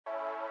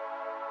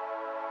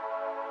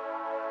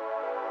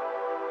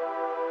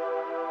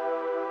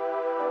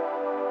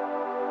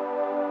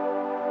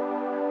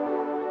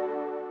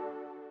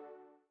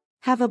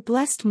Have a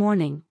blessed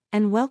morning,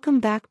 and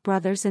welcome back,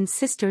 brothers and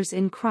sisters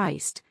in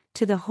Christ,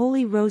 to the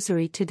Holy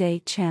Rosary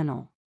Today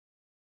channel.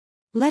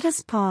 Let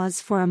us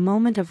pause for a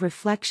moment of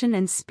reflection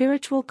and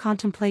spiritual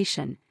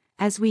contemplation,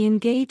 as we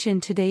engage in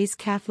today's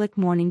Catholic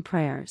morning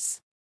prayers.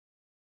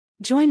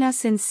 Join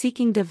us in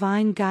seeking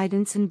divine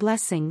guidance and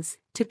blessings,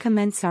 to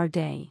commence our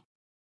day.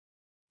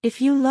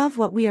 If you love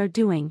what we are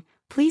doing,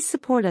 please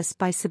support us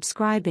by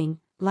subscribing,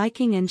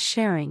 liking and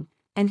sharing,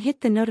 and hit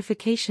the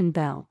notification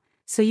bell,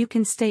 so you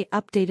can stay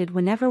updated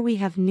whenever we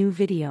have new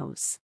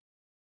videos.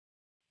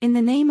 In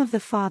the name of the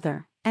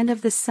Father, and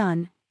of the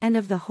Son, and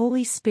of the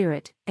Holy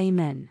Spirit,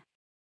 Amen.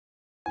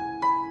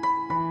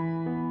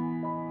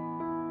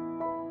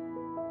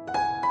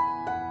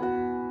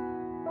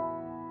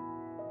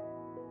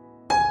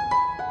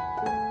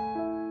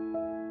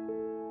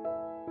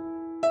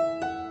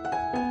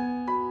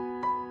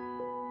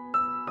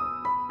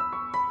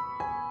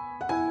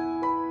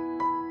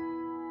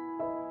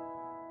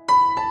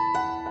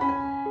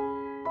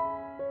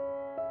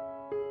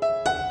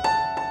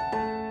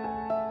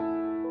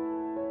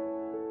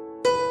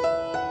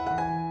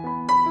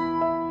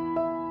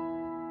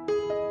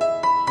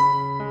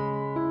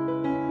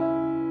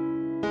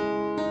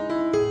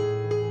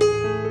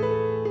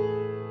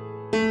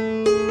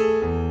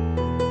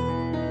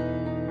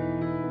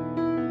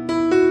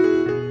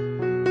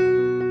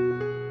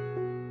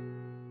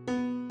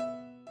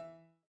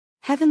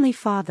 Heavenly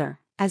Father,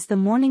 as the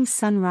morning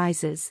sun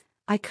rises,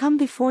 I come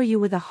before you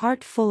with a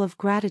heart full of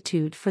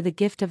gratitude for the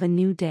gift of a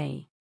new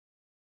day.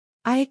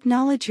 I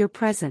acknowledge your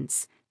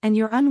presence, and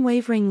your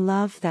unwavering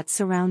love that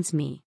surrounds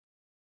me.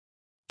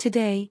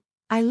 Today,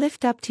 I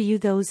lift up to you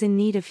those in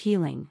need of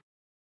healing.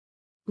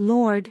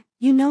 Lord,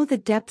 you know the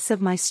depths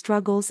of my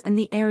struggles and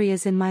the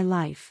areas in my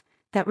life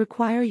that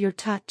require your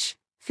touch,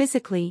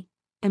 physically,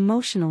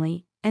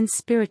 emotionally, and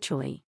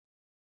spiritually.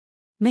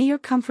 May your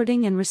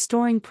comforting and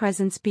restoring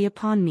presence be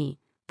upon me,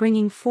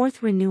 bringing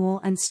forth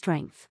renewal and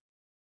strength.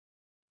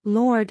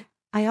 Lord,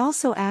 I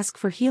also ask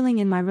for healing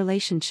in my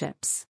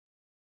relationships.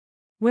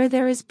 Where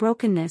there is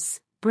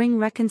brokenness, bring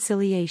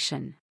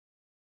reconciliation.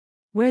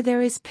 Where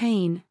there is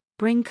pain,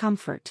 bring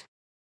comfort.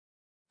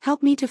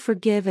 Help me to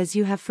forgive as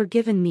you have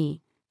forgiven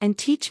me, and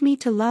teach me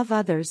to love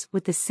others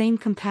with the same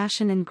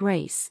compassion and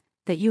grace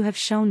that you have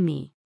shown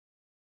me.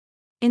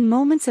 In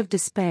moments of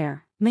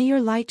despair, may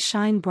your light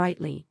shine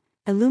brightly,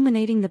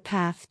 illuminating the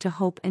path to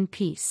hope and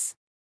peace.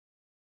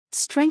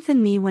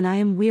 Strengthen me when I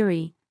am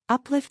weary,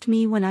 uplift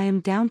me when I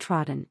am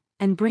downtrodden,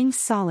 and bring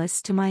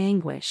solace to my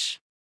anguish.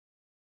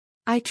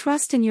 I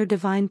trust in your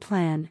divine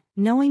plan,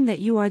 knowing that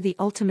you are the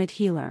ultimate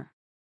healer.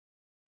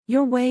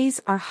 Your ways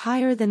are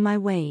higher than my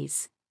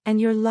ways, and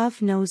your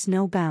love knows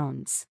no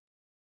bounds.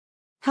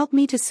 Help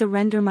me to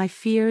surrender my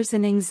fears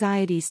and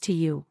anxieties to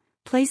you,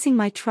 placing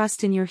my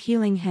trust in your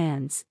healing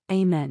hands.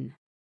 Amen.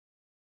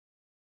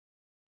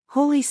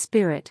 Holy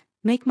Spirit,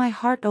 make my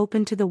heart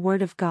open to the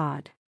Word of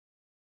God.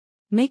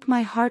 Make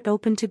my heart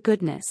open to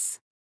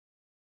goodness.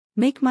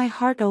 Make my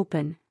heart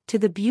open to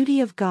the beauty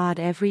of God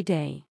every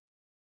day.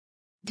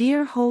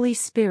 Dear Holy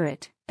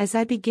Spirit, as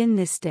I begin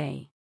this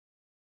day,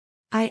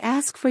 I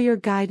ask for your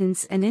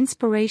guidance and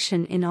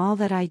inspiration in all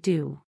that I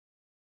do.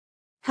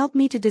 Help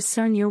me to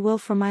discern your will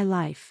for my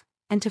life,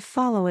 and to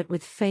follow it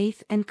with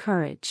faith and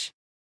courage.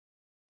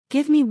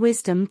 Give me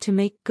wisdom to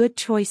make good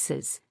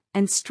choices,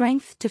 and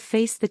strength to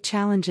face the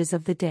challenges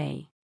of the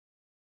day.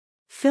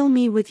 Fill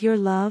me with your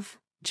love,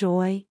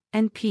 joy,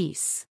 and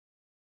peace.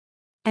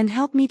 And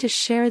help me to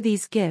share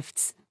these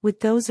gifts with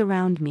those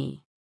around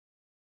me.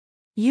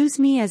 Use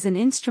me as an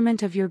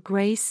instrument of your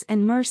grace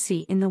and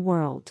mercy in the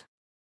world.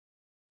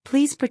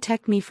 Please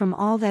protect me from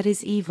all that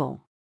is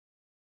evil.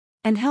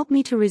 And help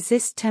me to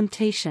resist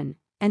temptation,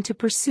 and to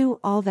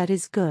pursue all that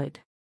is good.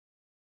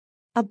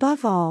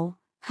 Above all,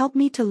 help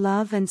me to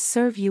love and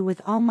serve you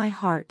with all my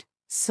heart,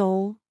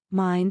 soul,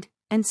 mind,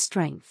 and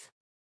strength.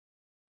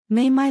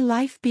 May my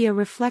life be a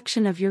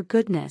reflection of your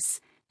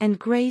goodness and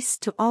grace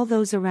to all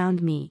those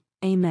around me.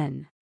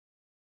 Amen.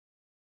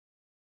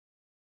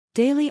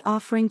 Daily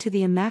Offering to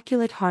the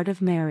Immaculate Heart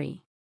of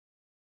Mary.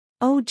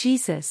 O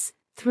Jesus,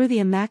 through the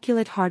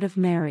Immaculate Heart of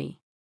Mary,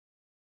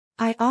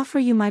 I offer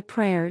you my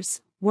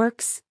prayers,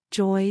 works,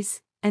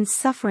 joys, and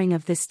suffering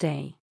of this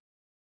day.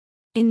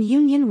 In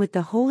union with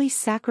the holy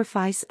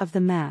sacrifice of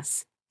the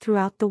Mass,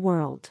 throughout the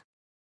world.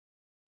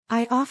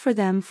 I offer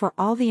them for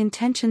all the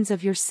intentions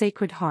of your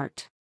Sacred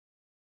Heart.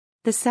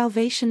 The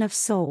salvation of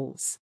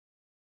souls.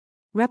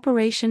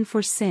 Reparation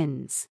for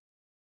sins.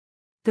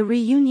 The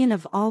reunion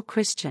of all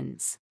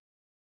Christians.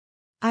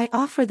 I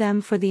offer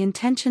them for the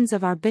intentions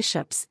of our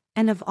bishops,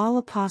 and of all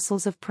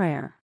apostles of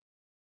prayer.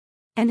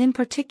 And in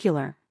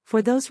particular,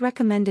 for those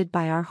recommended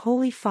by our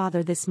Holy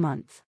Father this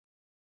month.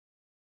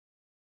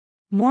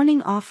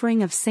 Morning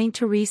Offering of Saint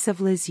Thérèse of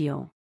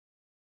Lisieux.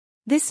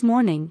 This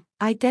morning,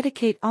 I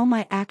dedicate all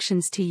my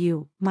actions to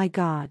you, my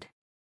God,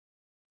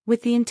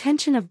 with the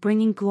intention of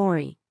bringing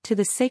glory to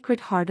the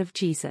Sacred Heart of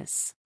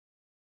Jesus.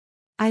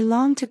 I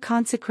long to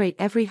consecrate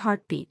every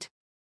heartbeat,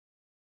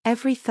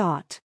 every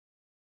thought,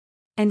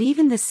 and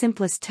even the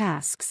simplest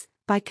tasks,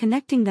 by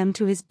connecting them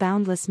to his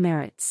boundless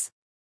merits.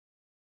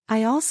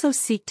 I also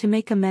seek to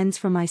make amends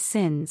for my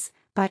sins,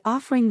 by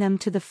offering them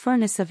to the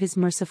furnace of his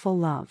merciful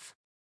love.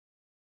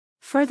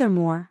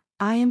 Furthermore,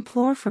 I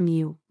implore from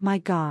you, my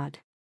God,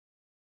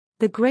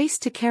 the grace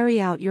to carry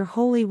out your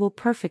holy will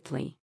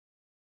perfectly,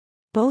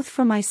 both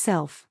for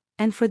myself,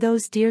 and for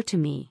those dear to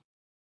me.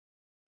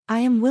 I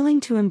am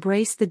willing to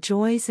embrace the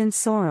joys and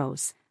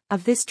sorrows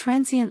of this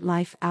transient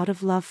life out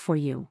of love for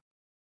you,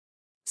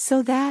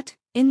 so that,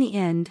 in the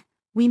end,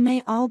 we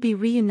may all be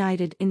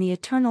reunited in the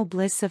eternal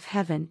bliss of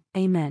heaven.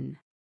 Amen.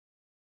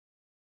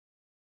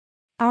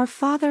 Our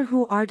Father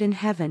who art in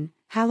heaven,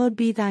 hallowed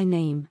be thy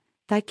name,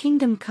 thy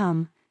kingdom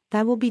come,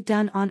 thy will be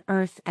done on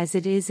earth as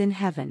it is in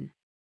heaven.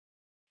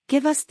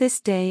 Give us this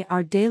day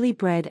our daily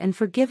bread and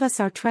forgive us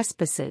our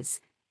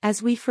trespasses,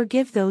 as we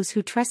forgive those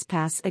who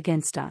trespass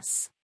against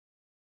us.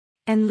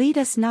 And lead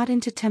us not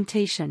into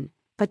temptation,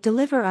 but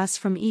deliver us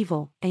from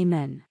evil.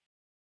 Amen.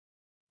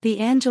 The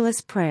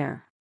Angelus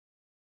Prayer.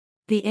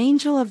 The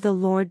angel of the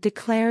Lord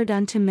declared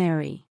unto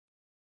Mary,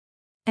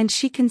 and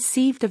she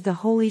conceived of the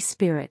Holy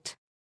Spirit.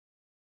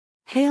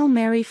 Hail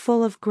Mary,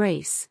 full of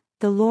grace,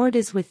 the Lord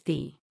is with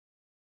thee.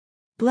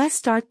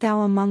 Blessed art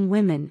thou among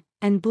women,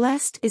 and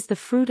blessed is the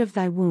fruit of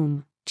thy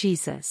womb,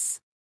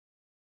 Jesus.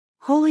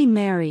 Holy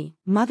Mary,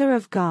 Mother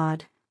of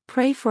God,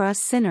 pray for us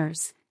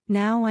sinners,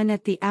 now and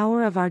at the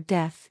hour of our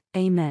death.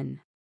 Amen.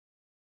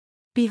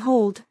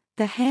 Behold,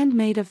 the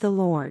handmaid of the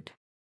Lord.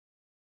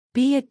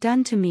 Be it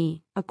done to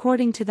me,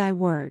 according to thy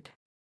word.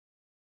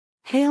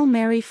 Hail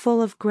Mary,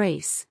 full of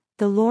grace,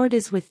 the Lord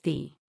is with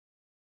thee.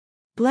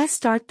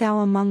 Blessed art thou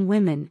among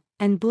women,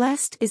 and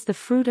blessed is the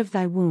fruit of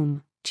thy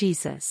womb,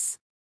 Jesus.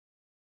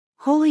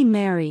 Holy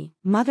Mary,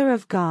 Mother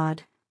of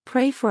God,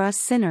 pray for us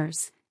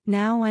sinners,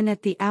 now and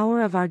at the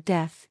hour of our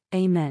death.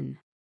 Amen.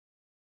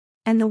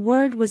 And the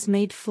Word was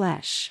made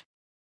flesh,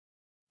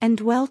 and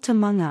dwelt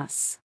among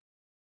us.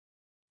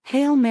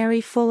 Hail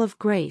Mary, full of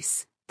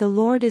grace, the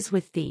Lord is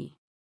with thee.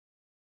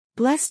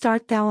 Blessed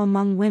art thou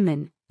among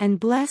women, and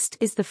blessed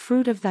is the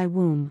fruit of thy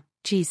womb,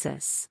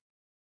 Jesus.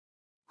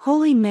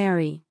 Holy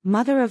Mary,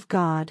 Mother of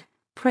God,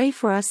 pray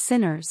for us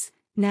sinners,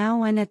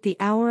 now and at the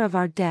hour of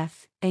our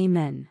death.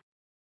 Amen.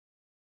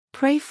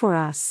 Pray for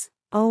us,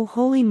 O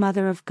Holy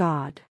Mother of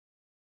God,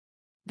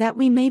 that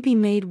we may be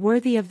made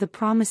worthy of the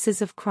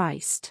promises of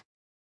Christ.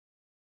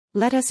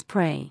 Let us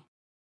pray.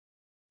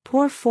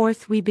 Pour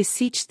forth, we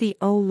beseech thee,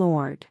 O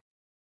Lord,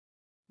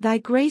 thy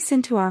grace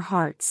into our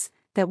hearts,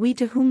 that we,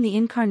 to whom the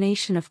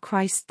incarnation of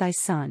Christ thy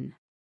Son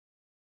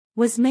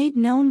was made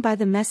known by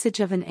the message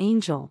of an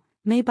angel,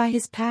 may by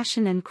his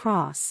passion and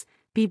cross,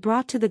 be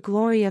brought to the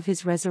glory of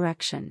his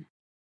resurrection.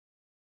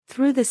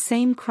 Through the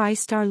same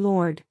Christ our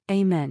Lord.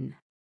 Amen.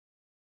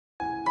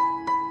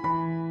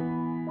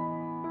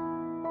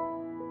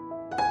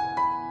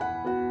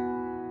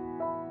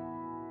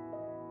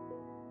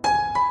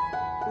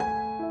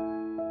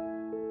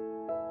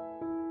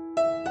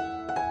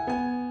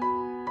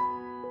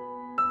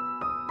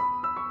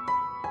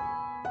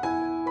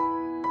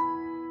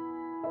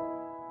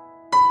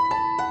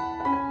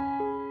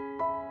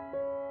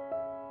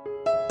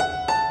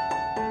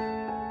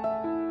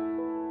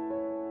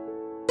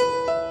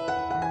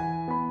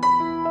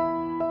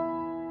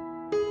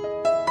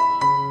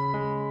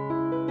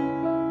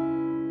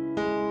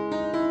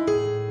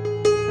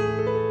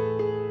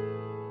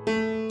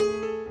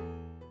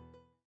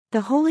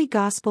 The Holy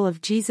Gospel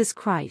of Jesus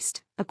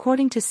Christ,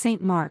 according to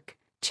St. Mark,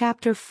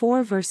 chapter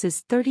 4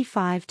 verses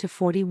 35 to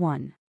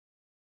 41.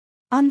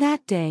 On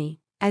that day,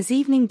 as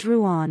evening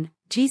drew on,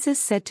 Jesus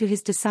said to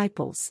his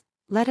disciples,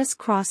 "Let us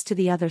cross to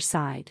the other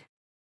side."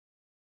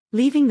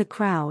 Leaving the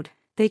crowd,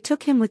 they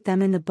took him with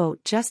them in the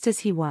boat just as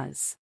he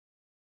was.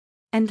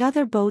 And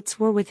other boats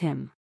were with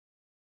him.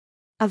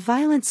 A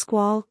violent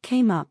squall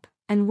came up,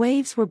 and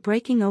waves were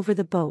breaking over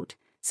the boat,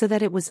 so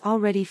that it was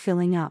already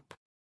filling up.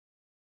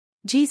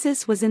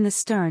 Jesus was in the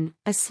stern,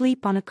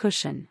 asleep on a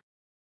cushion.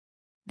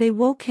 They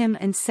woke him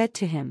and said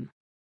to him,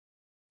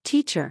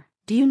 "Teacher,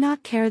 do you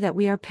not care that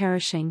we are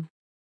perishing?"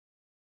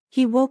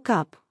 He woke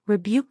up,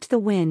 rebuked the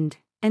wind,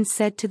 and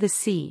said to the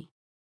sea,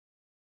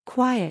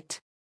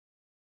 "Quiet.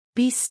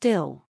 Be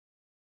still."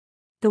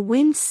 The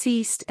wind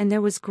ceased and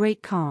there was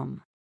great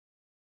calm.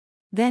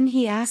 Then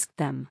he asked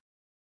them,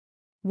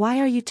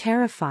 "Why are you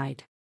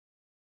terrified?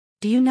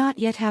 Do you not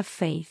yet have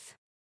faith?"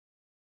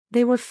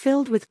 They were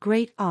filled with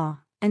great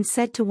awe, and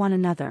said to one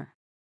another,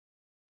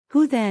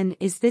 "Who then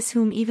is this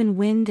whom even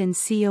wind and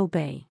sea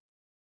obey?"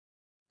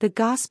 The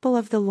Gospel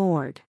of the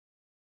Lord.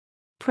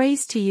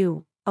 Praise to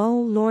you, O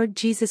Lord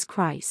Jesus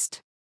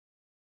Christ.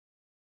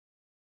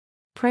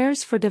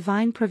 Prayers for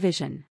Divine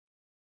Provision.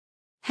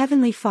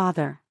 Heavenly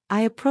Father,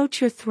 I approach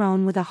your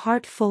throne with a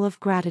heart full of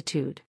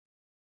gratitude,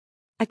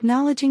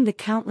 acknowledging the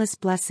countless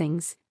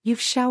blessings you've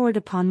showered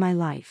upon my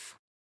life.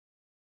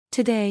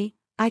 Today,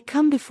 I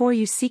come before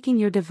you seeking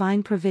your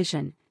divine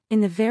provision in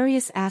the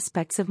various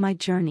aspects of my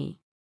journey.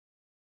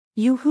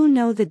 You who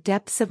know the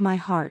depths of my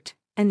heart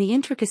and the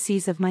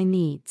intricacies of my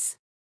needs.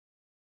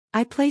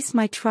 I place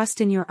my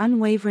trust in your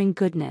unwavering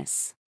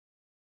goodness.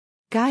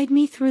 Guide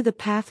me through the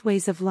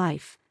pathways of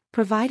life,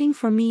 providing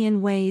for me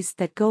in ways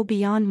that go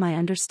beyond my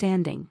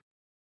understanding.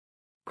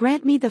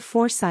 Grant me the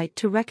foresight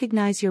to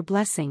recognize your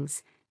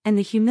blessings, and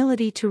the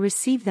humility to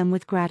receive them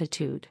with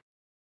gratitude.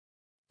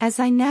 As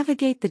I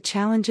navigate the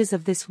challenges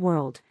of this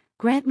world,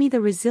 grant me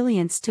the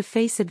resilience to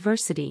face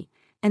adversity,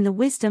 and the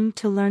wisdom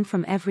to learn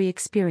from every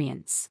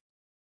experience.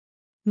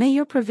 May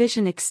your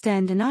provision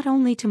extend not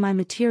only to my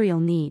material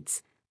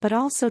needs, but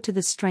also to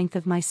the strength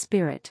of my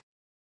spirit,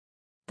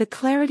 the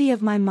clarity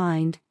of my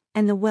mind,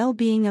 and the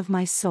well-being of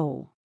my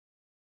soul.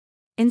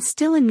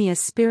 Instill in me a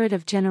spirit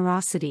of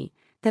generosity,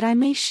 that I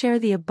may share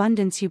the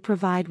abundance you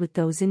provide with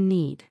those in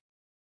need.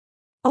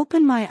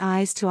 Open my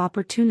eyes to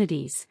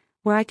opportunities,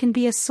 where I can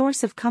be a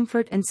source of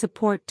comfort and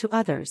support to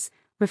others,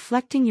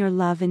 reflecting your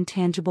love in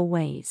tangible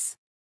ways.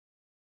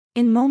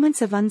 In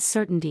moments of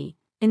uncertainty,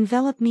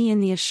 envelop me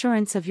in the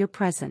assurance of your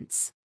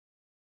presence.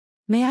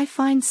 May I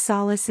find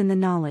solace in the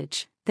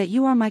knowledge that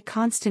you are my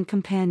constant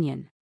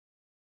companion,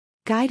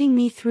 guiding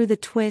me through the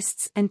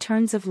twists and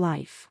turns of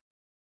life.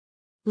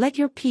 Let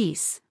your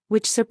peace,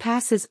 which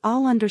surpasses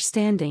all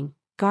understanding,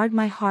 guard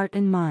my heart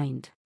and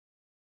mind.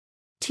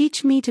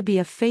 Teach me to be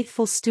a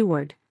faithful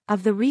steward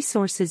of the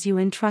resources you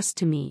entrust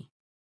to me,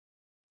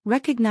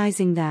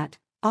 recognizing that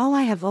all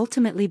I have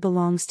ultimately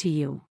belongs to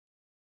you.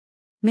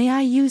 May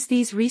I use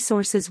these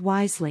resources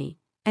wisely,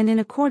 and in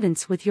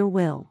accordance with your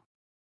will,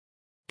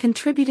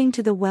 contributing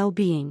to the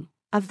well-being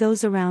of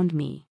those around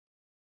me.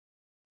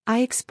 I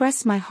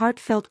express my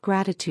heartfelt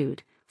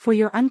gratitude for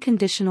your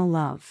unconditional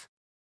love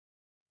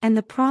and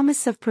the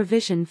promise of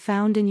provision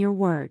found in your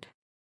word.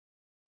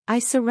 I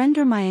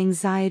surrender my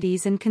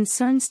anxieties and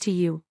concerns to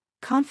you,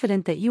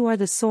 confident that you are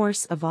the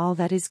source of all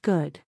that is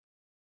good.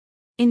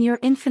 In your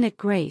infinite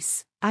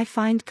grace, I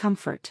find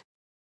comfort.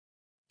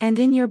 And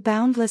in your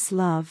boundless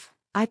love,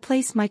 I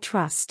place my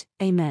trust.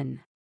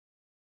 Amen.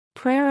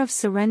 Prayer of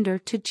Surrender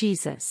to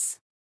Jesus.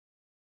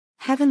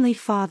 Heavenly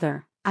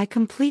Father, I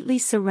completely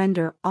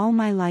surrender all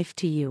my life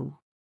to you.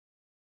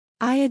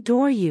 I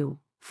adore you,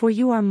 for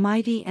you are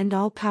mighty and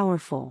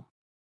all-powerful,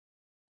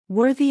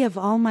 worthy of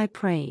all my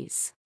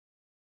praise.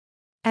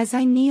 As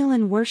I kneel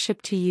and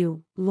worship to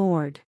you,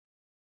 Lord,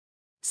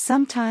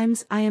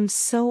 sometimes I am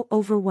so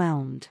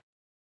overwhelmed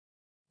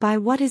by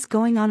what is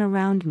going on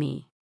around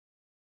me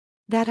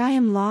that I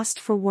am lost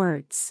for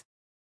words.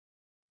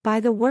 By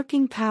the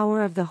working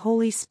power of the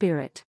Holy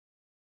Spirit,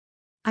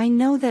 I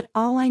know that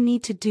all I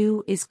need to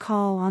do is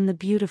call on the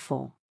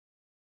beautiful,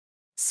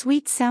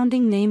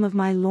 sweet-sounding name of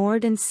my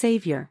Lord and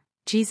Savior,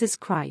 Jesus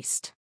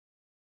Christ.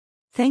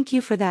 Thank you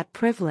for that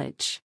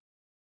privilege.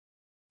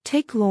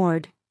 Take,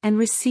 Lord, and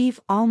receive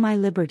all my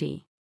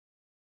liberty,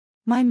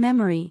 my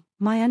memory,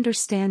 my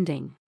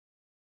understanding,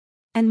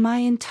 and my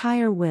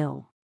entire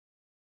will.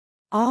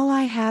 All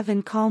I have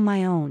and call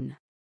my own.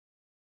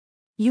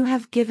 You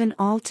have given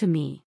all to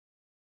me.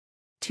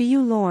 To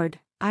you, Lord,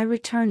 I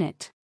return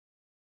it.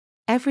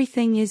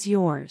 Everything is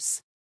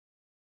yours.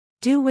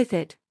 Do with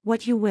it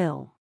what you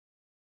will.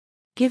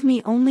 Give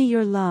me only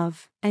your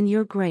love and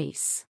your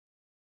grace.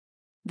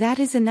 That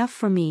is enough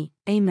for me.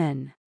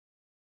 Amen.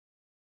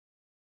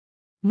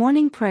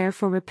 Morning Prayer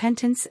for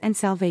Repentance and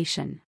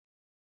Salvation.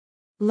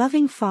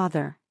 Loving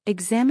Father,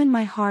 examine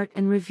my heart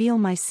and reveal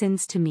my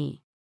sins to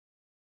me.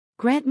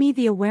 Grant me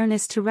the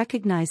awareness to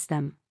recognize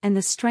them, and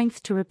the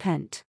strength to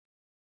repent.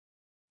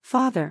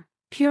 Father,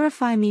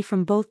 purify me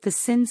from both the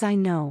sins I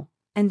know,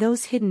 and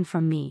those hidden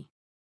from me.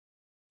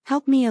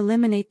 Help me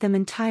eliminate them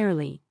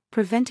entirely,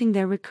 preventing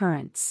their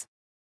recurrence.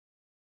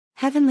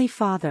 Heavenly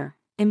Father,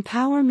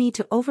 empower me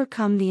to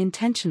overcome the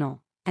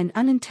intentional and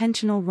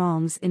unintentional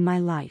wrongs in my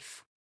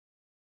life.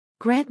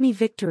 Grant me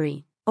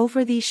victory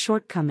over these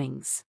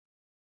shortcomings.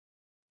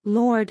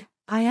 Lord,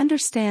 I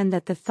understand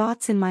that the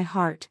thoughts in my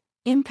heart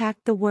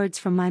impact the words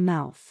from my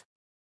mouth.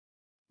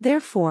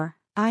 Therefore,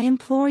 I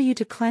implore you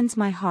to cleanse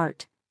my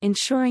heart,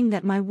 ensuring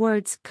that my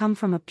words come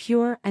from a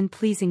pure and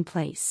pleasing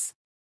place.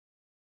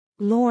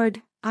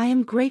 Lord, I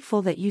am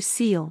grateful that you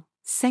seal,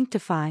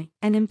 sanctify,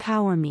 and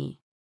empower me.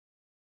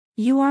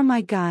 You are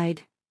my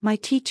guide, my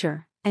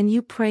teacher, and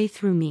you pray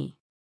through me.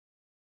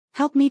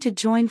 Help me to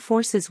join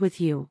forces with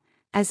you,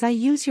 as I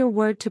use your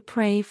word to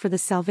pray for the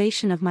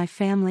salvation of my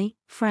family,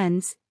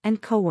 friends,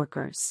 and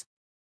co-workers.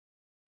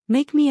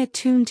 Make me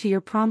attuned to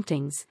your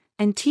promptings,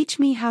 and teach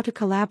me how to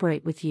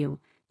collaborate with you,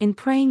 in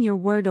praying your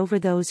word over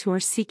those who are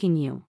seeking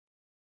you.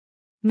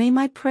 May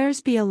my prayers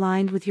be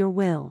aligned with your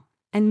will,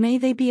 and may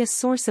they be a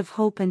source of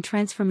hope and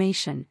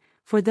transformation,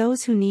 for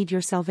those who need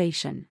your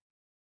salvation.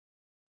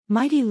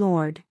 Mighty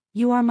Lord,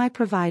 you are my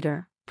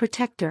provider,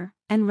 protector,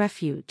 and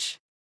refuge.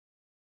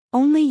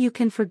 Only you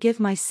can forgive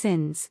my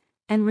sins,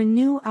 and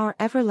renew our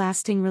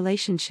everlasting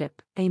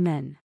relationship.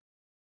 Amen.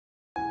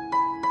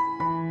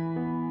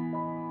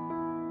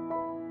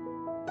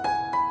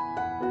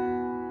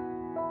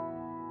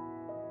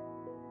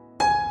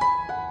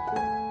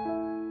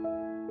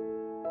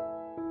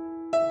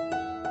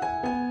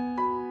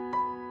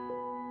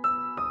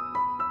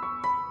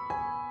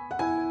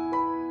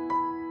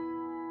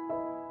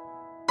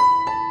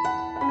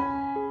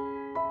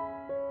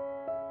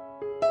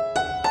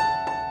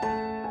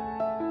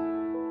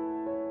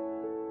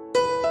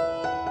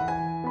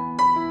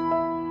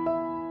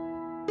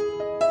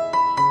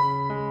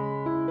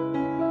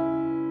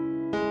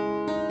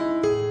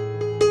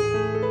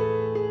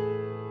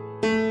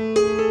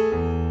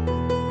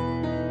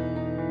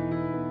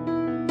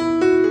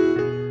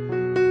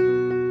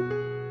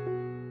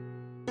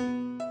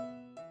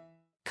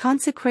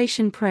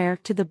 Consecration Prayer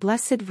to the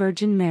Blessed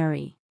Virgin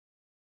Mary.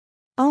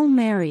 O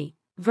Mary,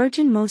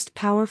 Virgin most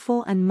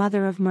powerful and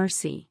Mother of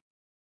Mercy,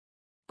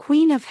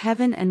 Queen of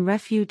heaven and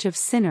refuge of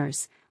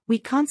sinners, we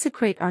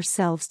consecrate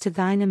ourselves to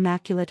thine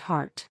Immaculate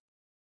Heart.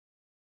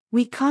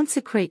 We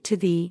consecrate to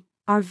thee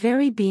our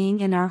very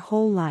being and our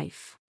whole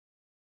life.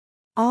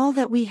 All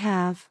that we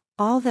have,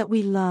 all that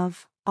we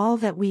love, all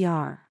that we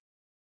are.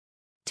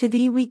 To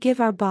thee we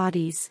give our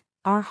bodies,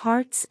 our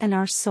hearts and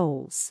our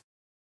souls.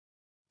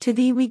 To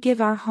thee we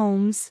give our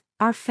homes,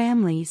 our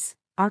families,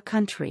 our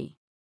country.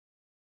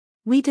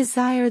 We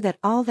desire that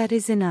all that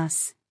is in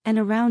us, and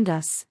around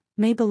us,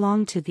 may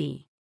belong to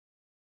thee,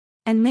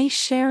 and may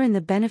share in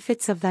the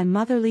benefits of thy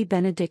motherly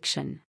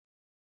benediction.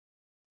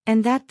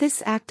 And that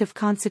this act of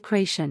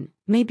consecration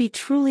may be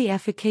truly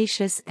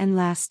efficacious and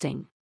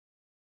lasting.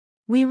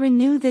 We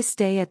renew this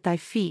day at thy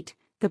feet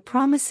the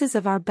promises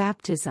of our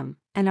baptism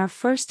and our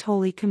first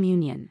Holy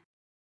Communion.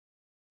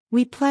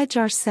 We pledge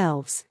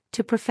ourselves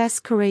to profess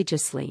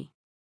courageously,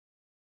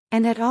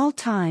 and at all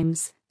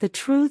times, the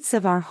truths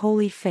of our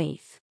holy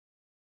faith,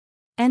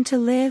 and to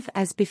live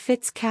as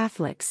befits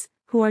Catholics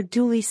who are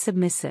duly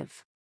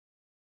submissive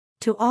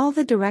to all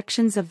the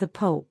directions of the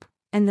Pope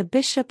and the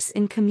bishops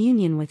in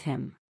communion with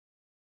him.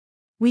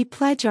 We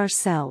pledge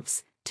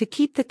ourselves to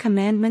keep the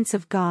commandments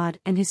of God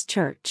and His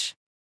Church.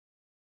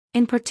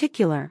 In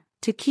particular,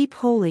 to keep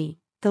holy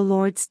the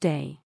Lord's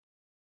Day.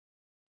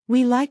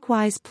 We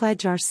likewise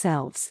pledge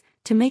ourselves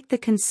to make the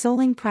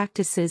consoling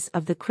practices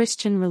of the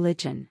Christian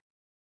religion,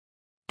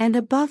 and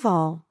above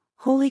all,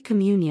 Holy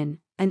Communion,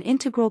 an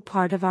integral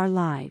part of our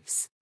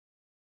lives,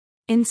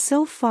 in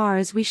so far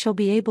as we shall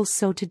be able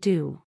so to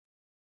do.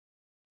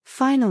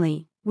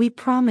 Finally, we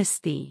promise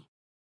thee,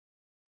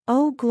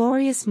 O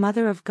glorious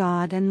Mother of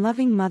God and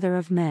loving Mother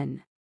of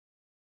men,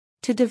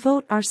 to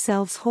devote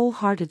ourselves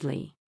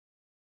wholeheartedly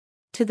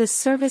to the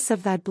service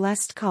of thy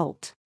blessed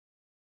cult,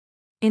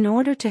 in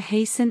order to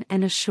hasten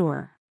and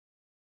assure,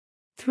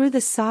 through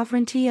the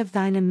sovereignty of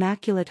thine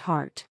Immaculate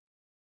Heart,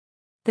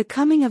 the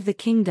coming of the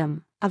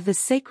kingdom of the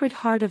Sacred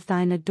Heart of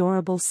thine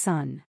adorable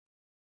Son,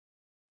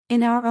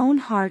 in our own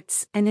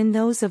hearts and in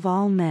those of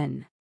all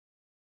men,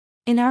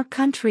 in our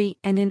country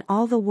and in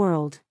all the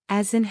world,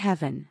 as in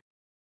heaven,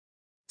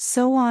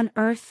 so on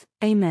earth.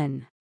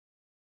 Amen.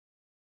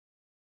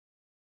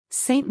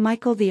 Saint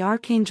Michael the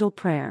Archangel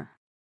Prayer.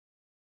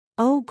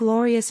 O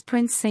glorious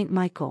Prince Saint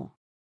Michael,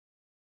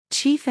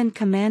 Chief and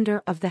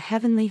Commander of the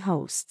heavenly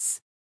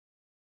hosts,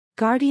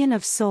 Guardian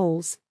of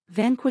souls,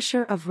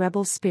 Vanquisher of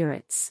rebel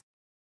spirits,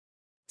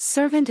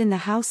 Servant in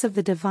the house of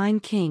the Divine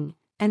King,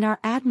 and our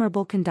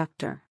admirable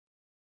Conductor.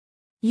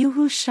 You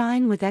who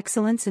shine with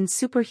excellence and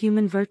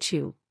superhuman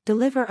virtue,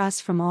 deliver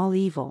us from all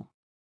evil.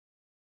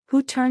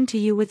 Who turn to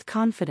you with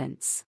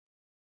confidence,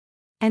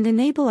 and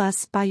enable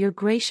us by your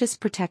gracious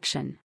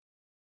protection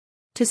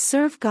to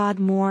serve God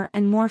more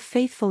and more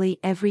faithfully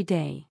every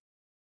day.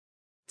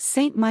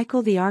 Saint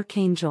Michael the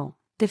Archangel,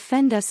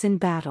 defend us in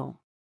battle.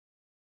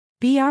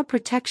 Be our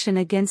protection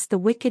against the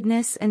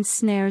wickedness and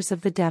snares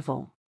of the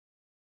devil.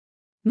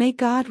 May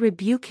God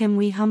rebuke him,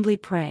 we humbly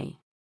pray.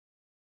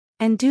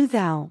 And do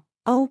thou,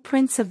 O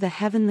Prince of the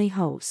heavenly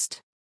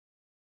host,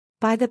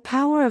 by the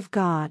power of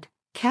God,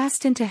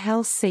 cast into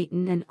hell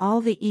Satan and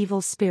all the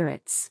evil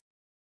spirits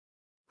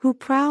who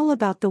prowl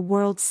about the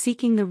world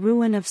seeking the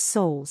ruin of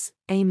souls.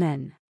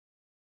 Amen.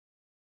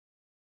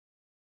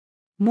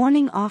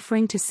 Morning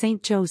Offering to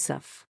Saint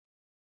Joseph.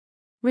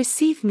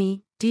 Receive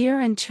me,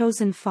 dear and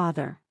chosen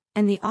Father,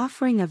 and the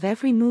offering of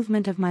every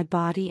movement of my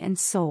body and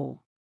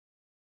soul,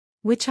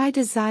 which I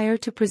desire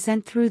to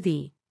present through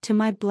thee, to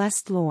my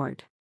blessed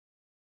Lord.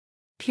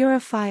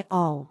 Purify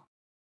all.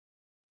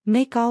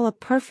 Make all a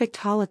perfect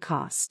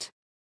holocaust.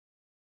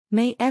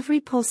 May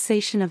every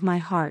pulsation of my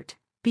heart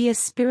be a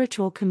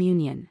spiritual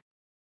communion.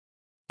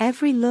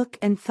 Every look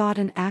and thought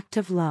an act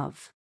of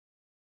love.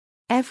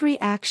 Every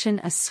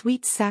action a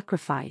sweet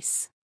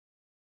sacrifice.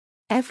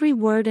 Every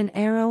word an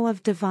arrow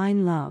of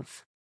divine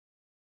love.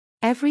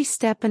 Every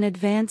step an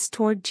advance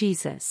toward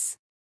Jesus.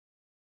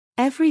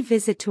 Every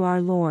visit to our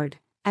Lord,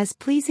 as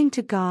pleasing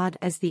to God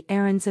as the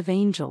errands of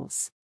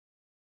angels.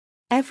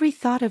 Every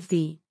thought of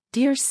thee,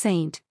 dear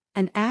Saint,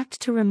 an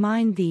act to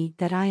remind thee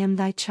that I am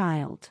thy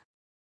child.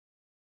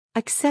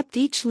 Accept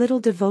each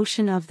little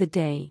devotion of the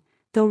day,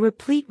 though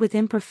replete with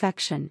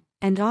imperfection,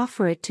 and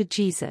offer it to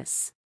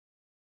Jesus,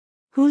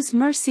 whose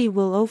mercy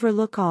will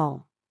overlook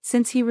all,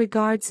 since he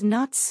regards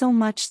not so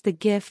much the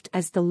gift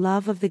as the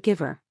love of the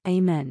giver.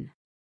 Amen.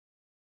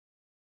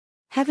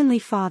 Heavenly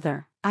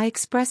Father, I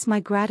express my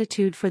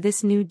gratitude for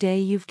this new day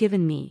you've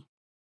given me.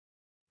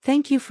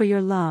 Thank you for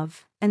your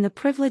love, and the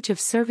privilege of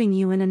serving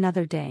you in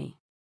another day.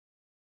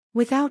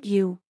 Without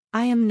you,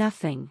 I am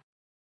nothing.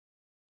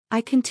 I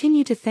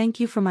continue to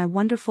thank you for my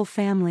wonderful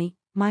family,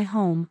 my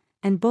home,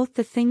 and both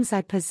the things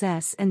I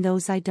possess and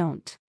those I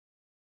don't.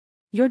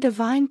 Your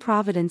divine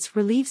providence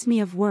relieves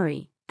me of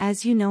worry,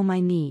 as you know my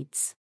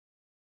needs.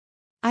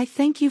 I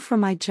thank you for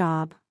my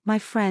job, my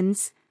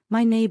friends,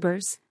 my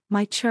neighbors,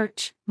 my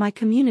church, my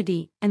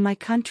community, and my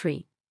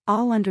country,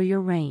 all under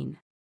your reign.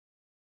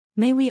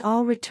 May we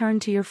all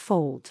return to your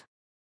fold.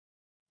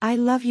 I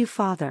love you,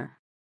 Father.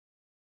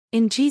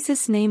 In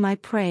Jesus' name I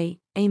pray,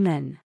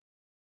 Amen.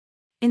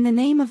 In the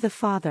name of the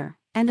Father,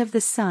 and of the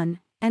Son,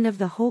 and of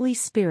the Holy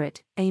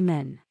Spirit,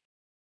 Amen.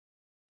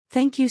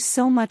 Thank you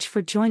so much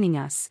for joining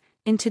us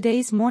in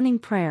today's morning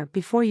prayer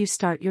before you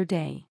start your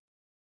day.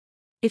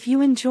 If you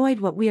enjoyed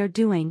what we are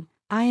doing,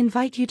 I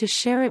invite you to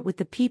share it with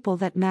the people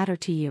that matter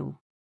to you.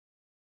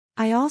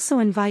 I also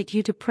invite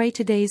you to pray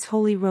today's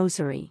Holy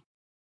Rosary.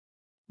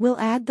 We'll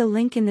add the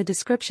link in the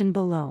description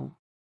below.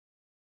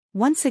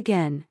 Once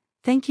again,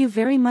 thank you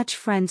very much,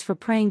 friends, for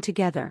praying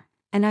together,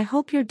 and I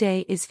hope your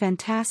day is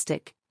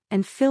fantastic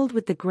and filled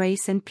with the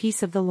grace and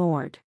peace of the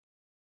Lord.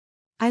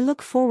 I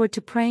look forward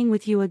to praying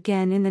with you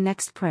again in the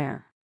next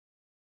prayer.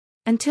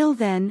 Until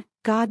then,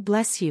 God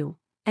bless you,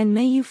 and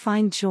may you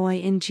find joy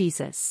in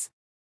Jesus.